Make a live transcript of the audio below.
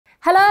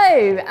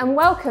Hello and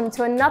welcome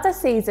to another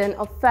season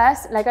of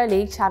First LEGO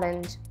League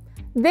Challenge.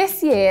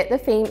 This year the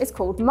theme is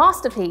called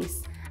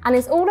Masterpiece and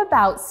is all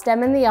about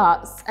STEM and the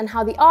arts and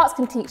how the arts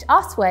can teach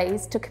us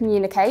ways to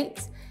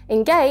communicate,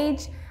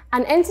 engage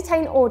and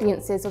entertain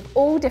audiences of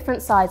all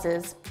different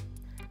sizes.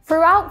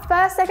 Throughout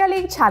First LEGO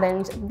League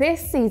Challenge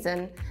this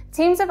season,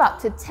 teams of up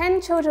to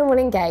 10 children will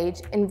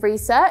engage in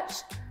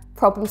research,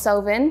 problem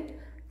solving,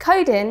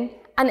 coding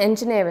and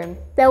engineering.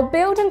 They'll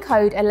build and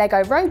code a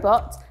LEGO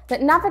robot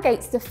that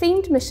navigates the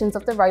themed missions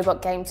of the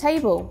robot game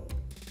table.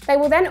 They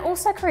will then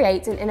also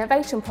create an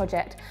innovation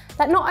project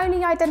that not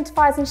only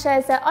identifies and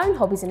shares their own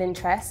hobbies and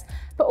interests,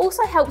 but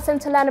also helps them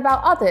to learn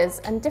about others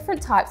and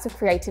different types of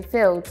creative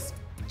fields.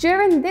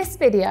 During this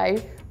video,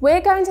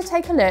 we're going to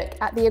take a look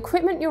at the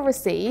equipment you'll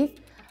receive,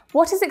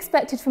 what is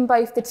expected from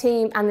both the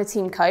team and the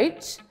team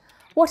coach,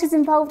 what is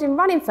involved in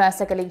running First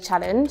LEGO League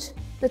Challenge,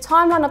 the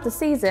timeline of the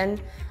season,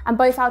 and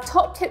both our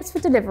top tips for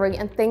delivery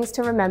and things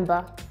to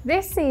remember.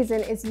 This season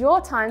is your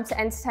time to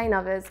entertain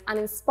others and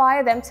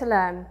inspire them to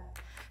learn.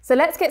 So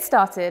let's get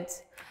started.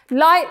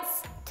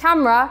 Lights,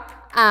 camera,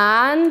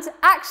 and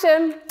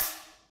action!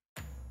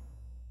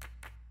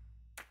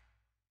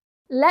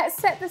 Let's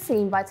set the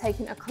scene by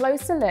taking a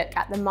closer look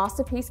at the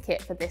Masterpiece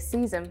kit for this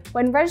season.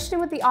 When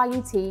registering with the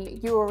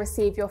IET, you will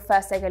receive your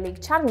First LEGO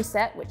League Challenge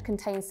set, which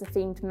contains the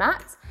themed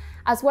mat,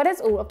 as well as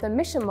all of the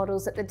mission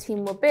models that the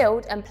team will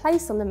build and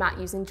place on the mat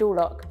using dual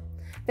lock.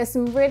 There's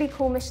some really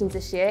cool missions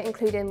this year,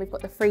 including we've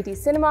got the 3D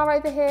cinema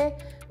over here,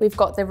 we've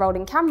got the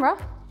rolling camera,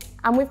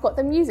 and we've got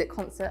the music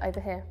concert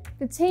over here.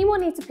 The team will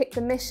need to pick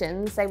the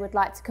missions they would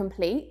like to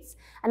complete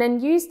and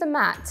then use the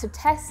mat to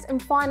test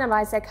and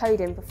finalise their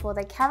coding before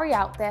they carry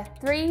out their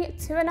 3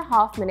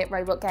 2.5-minute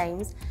robot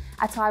games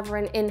at either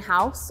an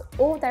in-house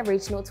or their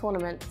regional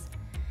tournaments.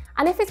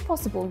 And if it's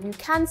possible, you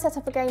can set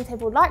up a game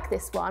table like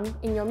this one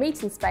in your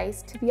meeting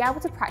space to be able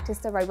to practice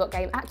the robot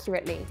game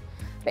accurately.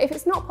 But if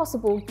it's not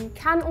possible, you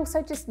can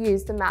also just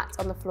use the mat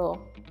on the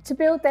floor. To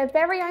build their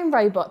very own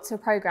robot to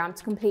program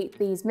to complete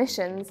these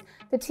missions,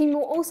 the team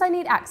will also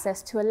need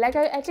access to a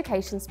LEGO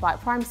Education Spike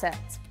Prime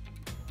set.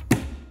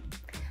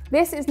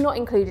 This is not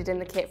included in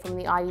the kit from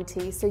the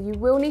IET, so you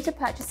will need to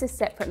purchase this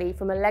separately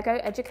from a LEGO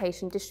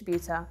Education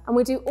distributor. And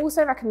we do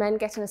also recommend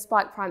getting a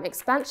Spike Prime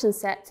expansion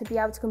set to be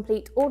able to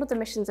complete all of the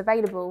missions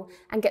available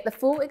and get the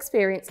full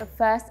experience of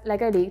First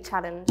LEGO League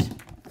Challenge.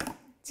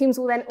 Teams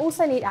will then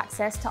also need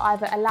access to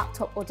either a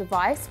laptop or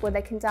device where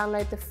they can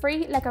download the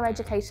free LEGO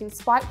Education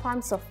Spike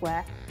Prime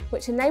software,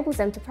 which enables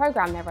them to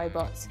program their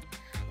robots.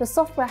 The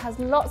software has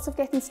lots of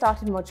getting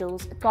started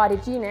modules,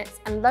 guided units,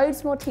 and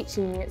loads more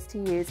teaching units to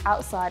use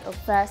outside of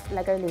First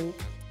LEGO League.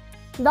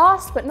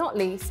 Last but not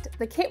least,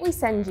 the kit we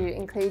send you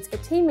includes a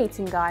team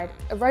meeting guide,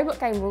 a robot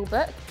game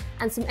rulebook,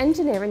 and some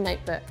engineering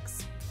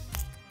notebooks.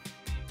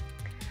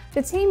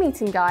 The team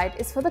meeting guide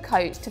is for the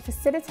coach to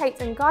facilitate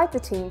and guide the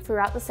team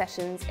throughout the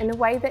sessions in a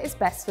way that is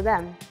best for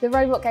them. The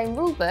robot game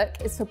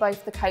rulebook is for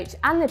both the coach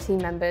and the team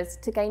members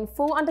to gain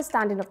full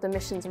understanding of the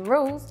missions and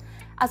rules,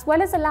 as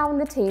well as allowing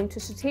the team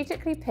to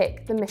strategically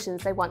pick the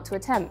missions they want to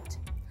attempt.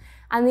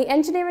 And the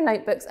engineering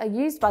notebooks are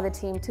used by the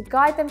team to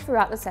guide them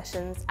throughout the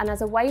sessions and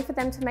as a way for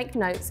them to make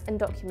notes and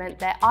document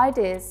their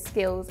ideas,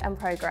 skills and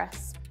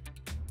progress.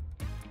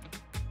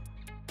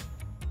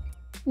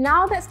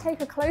 Now let's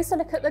take a closer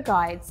look at the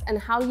guides and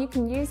how you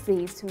can use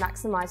these to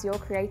maximise your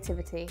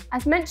creativity.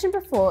 As mentioned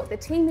before, the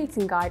team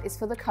meeting guide is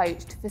for the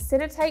coach to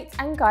facilitate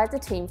and guide the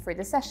team through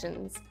the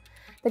sessions.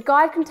 The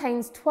guide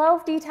contains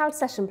 12 detailed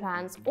session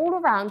plans, all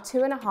around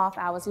 2.5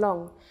 hours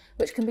long,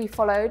 which can be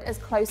followed as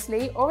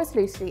closely or as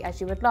loosely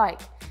as you would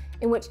like,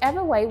 in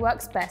whichever way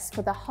works best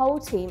for the whole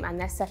team and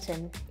their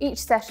setting. Each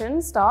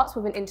session starts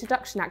with an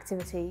introduction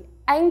activity,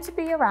 aimed to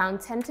be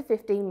around 10 to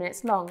 15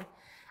 minutes long,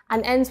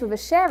 and ends with a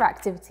share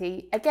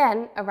activity,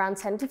 again around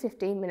 10 to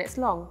 15 minutes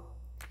long.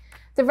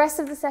 The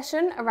rest of the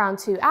session, around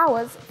 2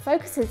 hours,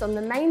 focuses on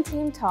the main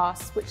team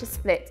tasks, which are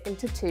split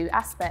into 2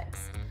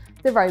 aspects: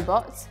 the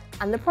robot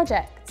and the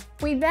project.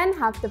 We then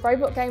have the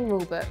robot game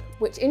rulebook,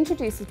 which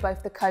introduces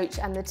both the coach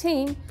and the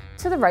team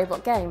to the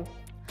robot game.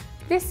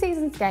 This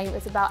season's game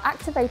is about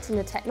activating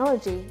the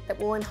technology that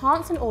will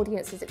enhance an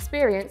audience's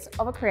experience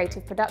of a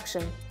creative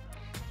production.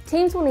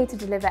 Teams will need to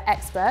deliver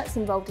experts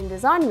involved in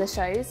designing the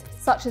shows,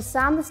 such as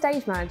Sam the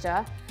stage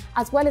manager,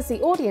 as well as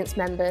the audience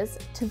members,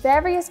 to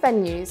various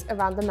venues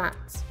around the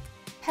mat.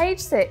 Page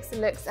 6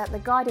 looks at the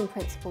guiding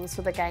principles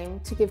for the game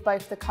to give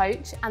both the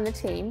coach and the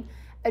team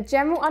a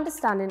general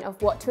understanding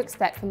of what to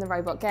expect from the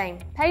robot game.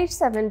 Page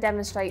 7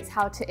 demonstrates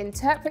how to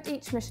interpret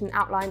each mission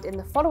outlined in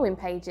the following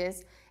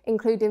pages,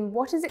 including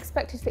what is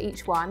expected for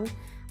each one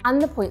and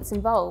the points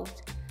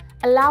involved,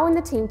 allowing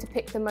the team to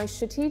pick the most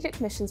strategic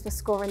missions for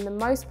scoring the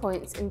most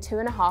points in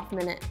 2.5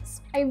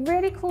 minutes. A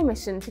really cool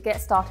mission to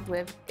get started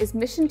with is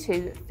Mission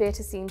 2,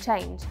 Theatre Scene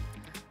Change,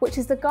 which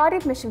is the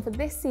guided mission for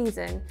this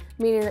season,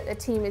 meaning that the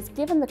team is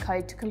given the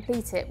code to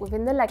complete it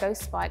within the LEGO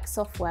Spike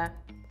software.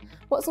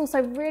 What's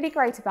also really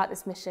great about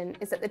this mission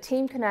is that the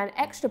team can earn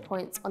extra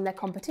points on their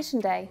competition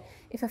day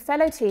if a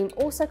fellow team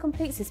also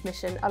completes this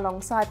mission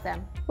alongside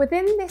them.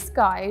 Within this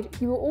guide,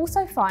 you will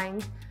also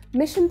find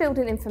mission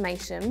building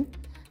information,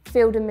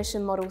 field and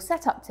mission model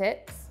setup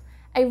tips,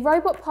 a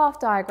robot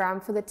path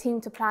diagram for the team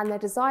to plan their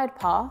desired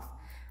path,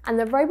 and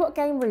the robot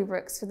game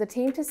rubrics for the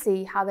team to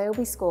see how they will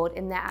be scored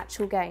in their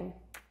actual game.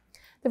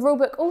 The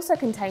rulebook also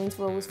contains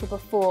rules for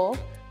before,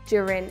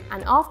 during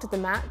and after the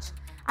match,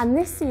 and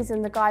this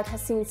season the guide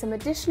has seen some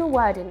additional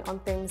wording on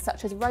things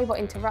such as robot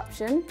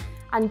interruption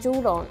and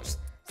dual launch,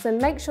 so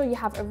make sure you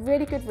have a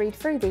really good read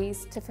through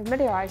these to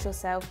familiarise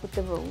yourself with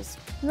the rules.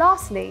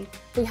 Lastly,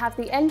 we have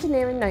the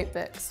engineering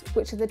notebooks,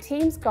 which are the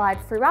team's guide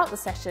throughout the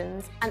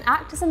sessions and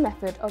act as a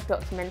method of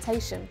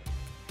documentation.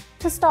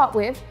 To start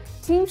with,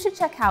 teams should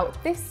check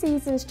out this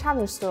season's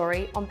challenge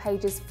story on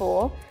pages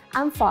 4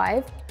 and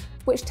 5,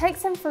 which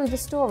takes them through the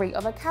story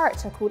of a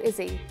character called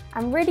Izzy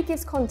and really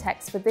gives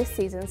context for this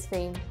season's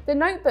theme. The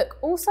notebook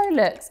also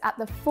looks at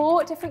the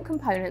 4 different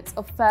components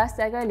of First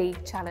LEGO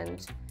League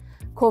Challenge: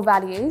 core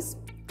values,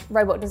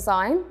 robot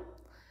design,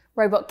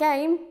 robot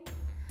game,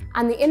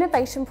 and the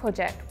innovation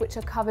project, which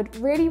are covered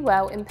really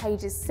well in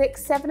pages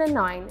 6, 7 and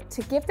 9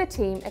 to give the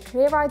team a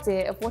clear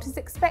idea of what is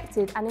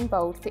expected and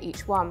involved for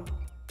each one.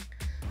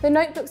 The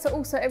notebooks are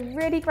also a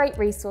really great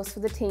resource for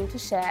the team to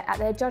share at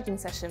their judging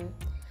session.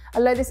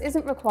 Although this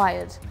isn't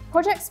required,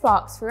 project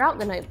sparks throughout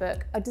the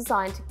notebook are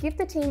designed to give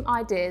the team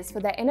ideas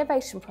for their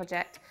innovation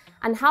project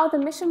and how the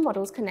mission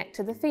models connect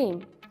to the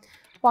theme,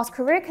 whilst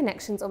career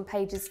connections on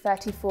pages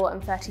 34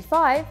 and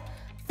 35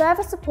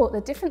 further support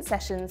the different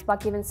sessions by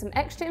giving some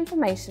extra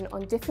information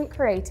on different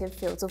creative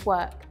fields of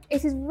work.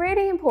 It is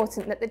really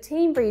important that the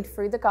team read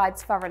through the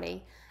guides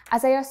thoroughly,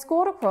 as they are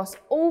scored across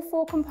all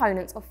 4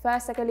 components of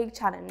First LEGO League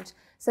Challenge,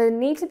 so they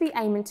need to be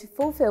aiming to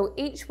fulfil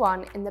each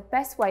one in the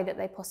best way that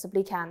they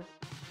possibly can.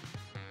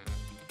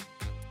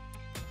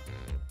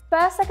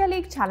 First LEGO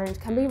League Challenge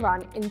can be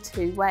run in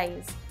 2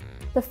 ways.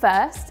 The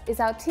first is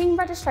our team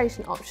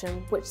registration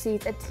option, which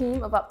sees a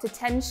team of up to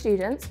 10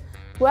 students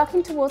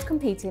working towards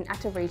competing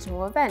at a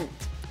regional event.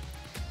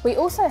 We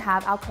also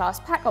have our class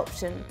pack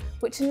option,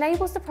 which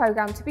enables the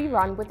programme to be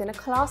run within a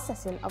class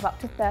setting of up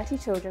to 30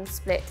 children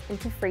split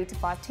into 3 to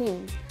 5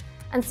 teams,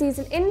 and sees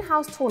an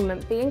in-house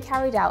tournament being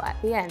carried out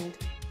at the end.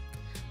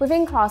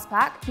 Within class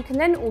pack, you can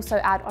then also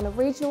add on a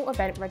regional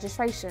event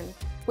registration,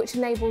 which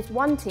enables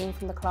one team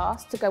from the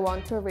class to go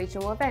on to a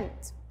regional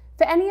event.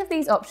 For any of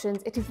these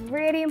options, it is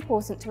really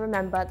important to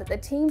remember that the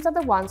teams are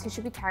the ones who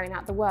should be carrying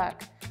out the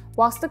work,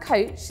 whilst the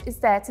coach is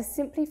there to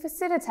simply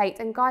facilitate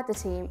and guide the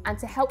team and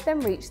to help them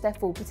reach their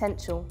full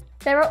potential.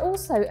 There are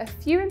also a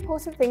few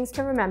important things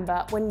to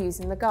remember when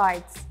using the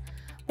guides.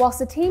 Whilst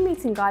the team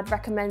meeting guide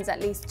recommends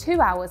at least 2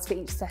 hours for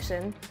each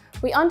session,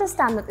 we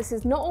understand that this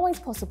is not always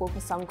possible for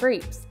some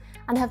groups,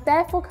 and have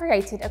therefore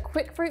created a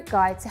quick route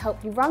guide to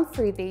help you run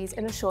through these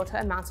in a shorter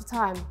amount of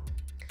time.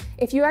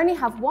 If you only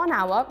have 1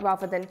 hour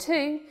rather than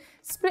 2,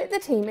 split the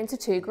team into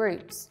 2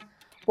 groups.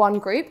 One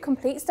group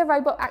completes the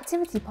robot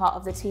activity part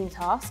of the team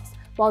tasks,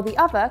 while the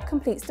other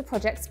completes the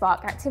Project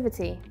Spark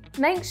activity.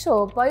 Make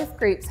sure both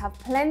groups have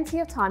plenty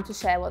of time to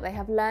share what they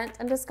have learnt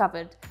and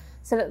discovered,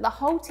 so that the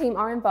whole team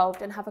are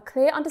involved and have a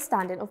clear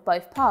understanding of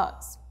both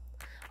parts.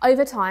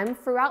 Over time,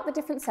 throughout the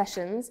different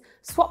sessions,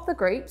 swap the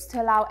groups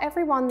to allow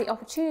everyone the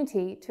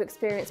opportunity to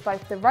experience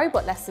both the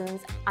robot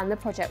lessons and the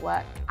project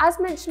work. As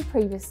mentioned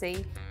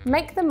previously,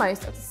 make the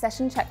most of the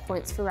session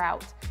checkpoints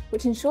throughout,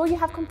 which ensure you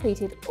have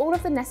completed all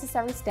of the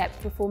necessary steps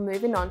before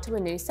moving on to a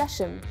new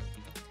session.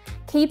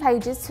 Key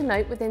pages to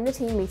note within the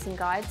team meeting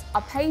guides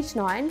are page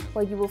 9,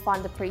 where you will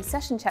find the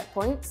pre-session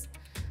checkpoints,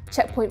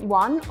 checkpoint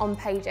 1 on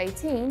page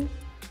 18,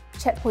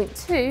 checkpoint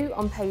 2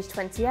 on page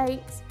 28,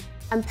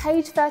 and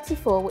page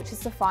 34, which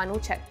is the final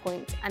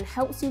checkpoint and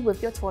helps you with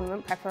your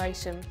tournament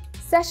preparation.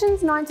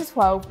 Sessions 9 to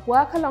 12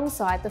 work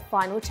alongside the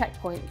final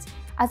checkpoint,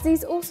 as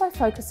these also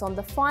focus on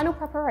the final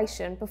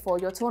preparation before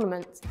your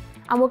tournament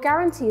and will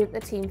guarantee that the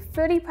team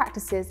fully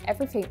practices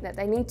everything that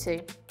they need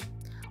to.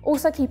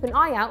 Also keep an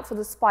eye out for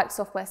the Spike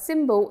software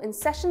symbol in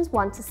sessions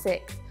 1 to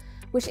 6,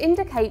 which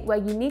indicate where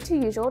you need to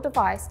use your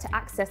device to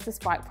access the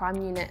Spike Prime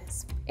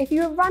units. If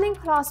you are running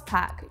Class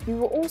Pack, you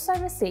will also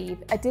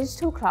receive a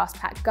digital Class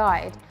Pack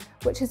guide,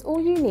 which is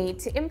all you need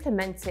to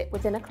implement it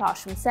within a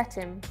classroom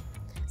setting.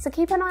 So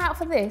keep an eye out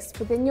for this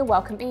within your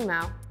welcome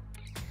email.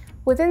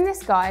 Within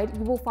this guide,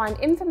 you will find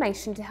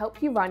information to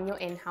help you run your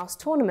in-house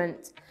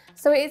tournament.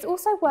 So it is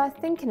also worth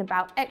thinking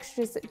about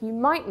extras that you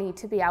might need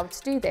to be able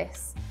to do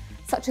this,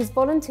 such as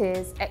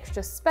volunteers,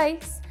 extra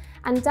space,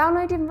 and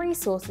downloading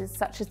resources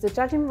such as the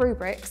judging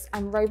rubrics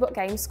and robot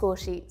game score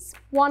sheets.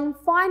 One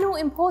final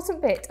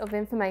important bit of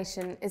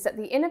information is that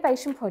the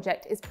innovation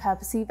project is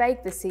purposely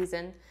vague this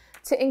season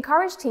to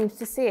encourage teams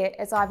to see it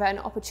as either an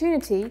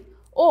opportunity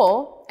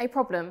or a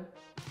problem.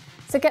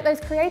 So get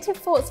those creative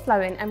thoughts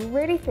flowing and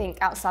really think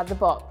outside the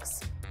box.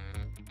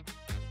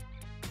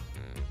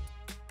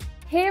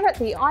 Here at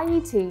the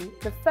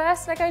IET, the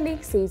first LEGO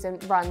League season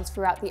runs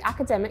throughout the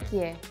academic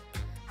year.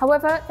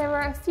 However, there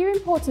are a few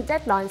important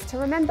deadlines to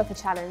remember for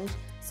Challenge,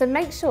 so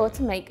make sure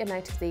to make a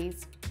note of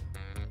these.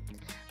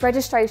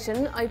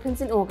 Registration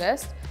opens in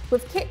August,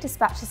 with kit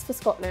dispatches for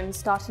Scotland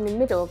starting in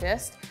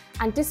mid-August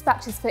and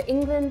dispatches for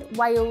England,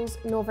 Wales,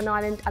 Northern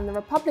Ireland and the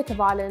Republic of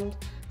Ireland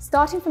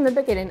starting from the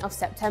beginning of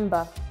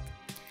September.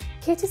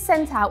 Kit is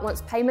sent out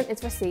once payment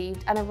is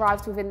received and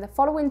arrives within the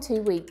following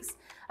 2 weeks,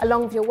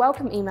 along with your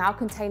welcome email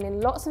containing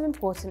lots of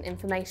important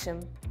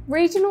information.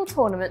 Regional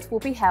tournaments will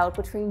be held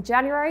between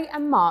January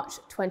and March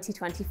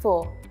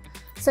 2024.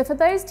 So for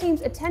those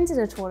teams attending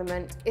a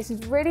tournament, it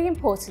is really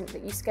important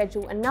that you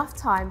schedule enough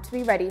time to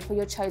be ready for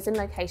your chosen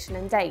location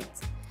and date,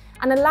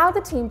 and allow the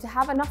team to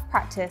have enough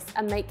practice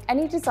and make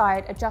any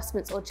desired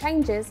adjustments or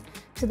changes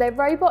to their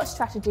robot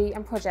strategy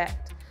and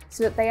project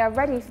so that they are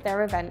ready for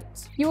their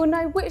event. You will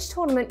know which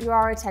tournament you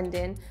are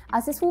attending,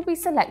 as this will be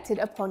selected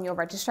upon your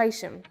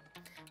registration.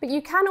 But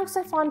you can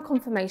also find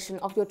confirmation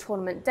of your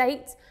tournament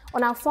date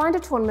on our Find a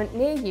Tournament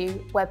Near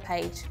You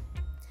webpage.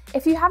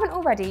 If you haven't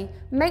already,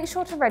 make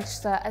sure to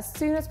register as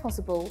soon as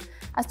possible,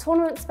 as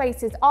tournament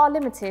spaces are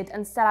limited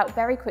and sell out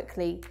very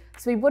quickly,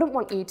 so we wouldn't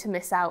want you to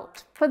miss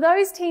out. For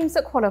those teams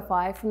that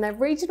qualify from their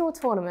regional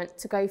tournament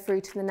to go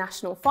through to the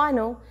national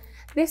final,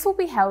 this will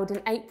be held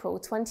in April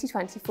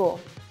 2024.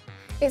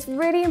 It's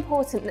really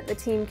important that the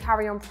team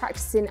carry on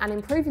practicing and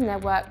improving their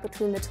work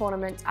between the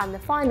tournament and the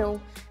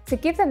final to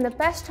give them the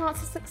best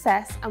chance of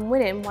success and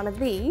winning one of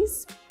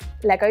these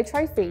LEGO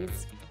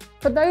trophies.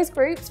 For those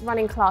groups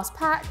running Class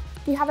Pack,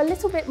 you have a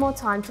little bit more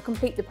time to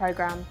complete the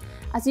programme,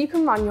 as you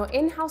can run your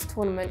in-house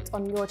tournament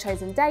on your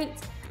chosen date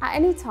at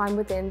any time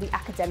within the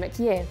academic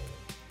year.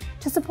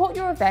 To support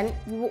your event,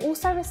 you will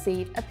also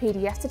receive a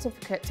PDF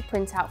certificate to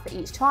print out for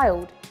each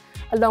child,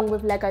 along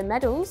with LEGO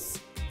medals,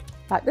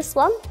 like this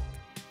one,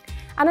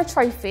 and a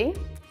trophy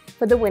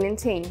for the winning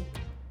team.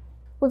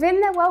 Within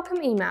their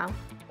welcome email,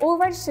 all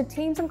registered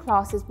teams and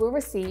classes will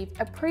receive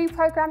a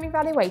pre-programme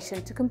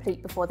evaluation to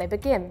complete before they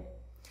begin,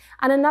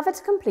 and another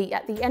to complete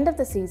at the end of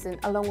the season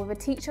along with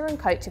a teacher and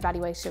coach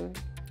evaluation.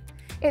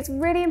 It's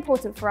really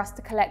important for us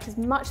to collect as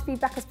much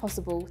feedback as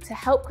possible to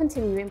help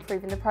continue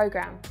improving the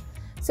programme,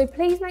 so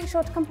please make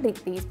sure to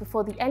complete these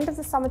before the end of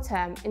the summer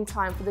term in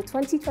time for the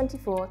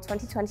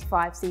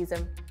 2024-2025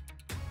 season.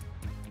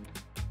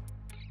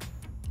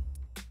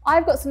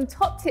 I've got some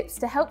top tips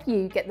to help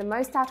you get the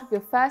most out of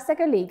your First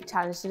LEGO League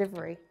Challenge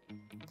delivery.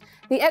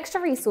 The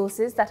extra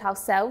resources that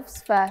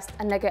ourselves, First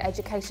and LEGO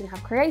Education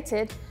have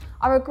created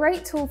are a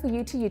great tool for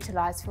you to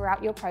utilise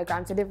throughout your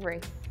programme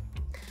delivery.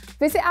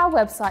 Visit our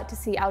website to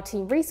see our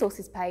team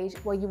resources page,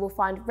 where you will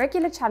find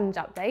regular challenge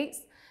updates,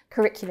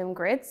 curriculum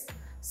grids,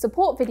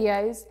 support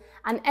videos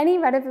and any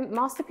relevant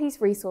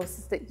masterpiece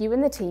resources that you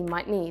and the team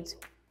might need.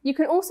 You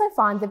can also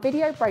find the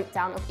video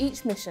breakdown of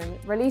each mission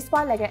released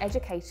by LEGO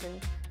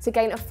Education to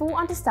gain a full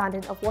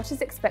understanding of what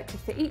is expected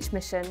for each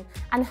mission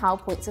and how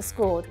points are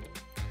scored.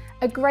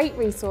 A great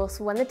resource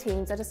for when the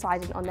teams are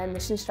deciding on their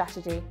mission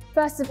strategy.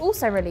 First have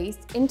also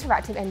released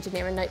interactive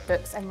engineering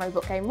notebooks and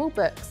robot game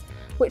rulebooks,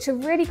 which are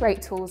really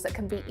great tools that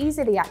can be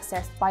easily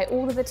accessed by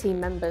all of the team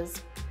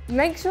members.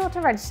 Make sure to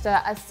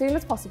register as soon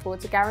as possible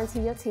to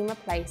guarantee your team a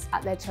place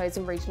at their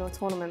chosen regional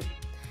tournament,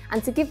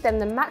 and to give them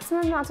the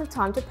maximum amount of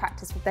time to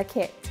practice with their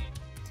kit.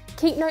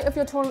 Keep note of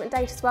your tournament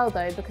date as well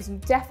though, because you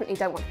definitely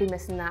don't want to be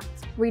missing that.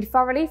 Read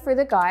thoroughly through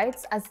the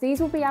guides, as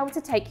these will be able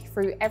to take you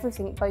through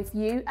everything both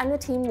you and the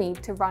team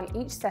need to run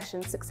each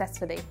session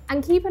successfully.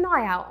 And keep an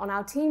eye out on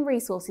our team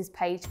resources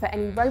page for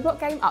any robot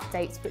game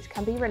updates which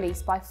can be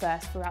released by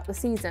First throughout the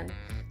season,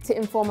 to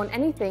inform on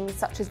anything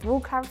such as rule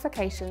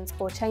clarifications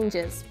or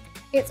changes.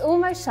 It's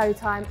almost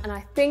showtime and I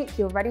think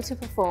you're ready to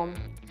perform.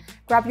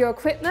 Grab your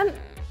equipment,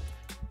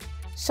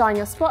 shine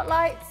your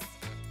spotlights,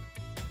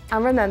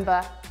 and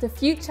remember, the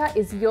future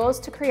is yours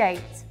to create.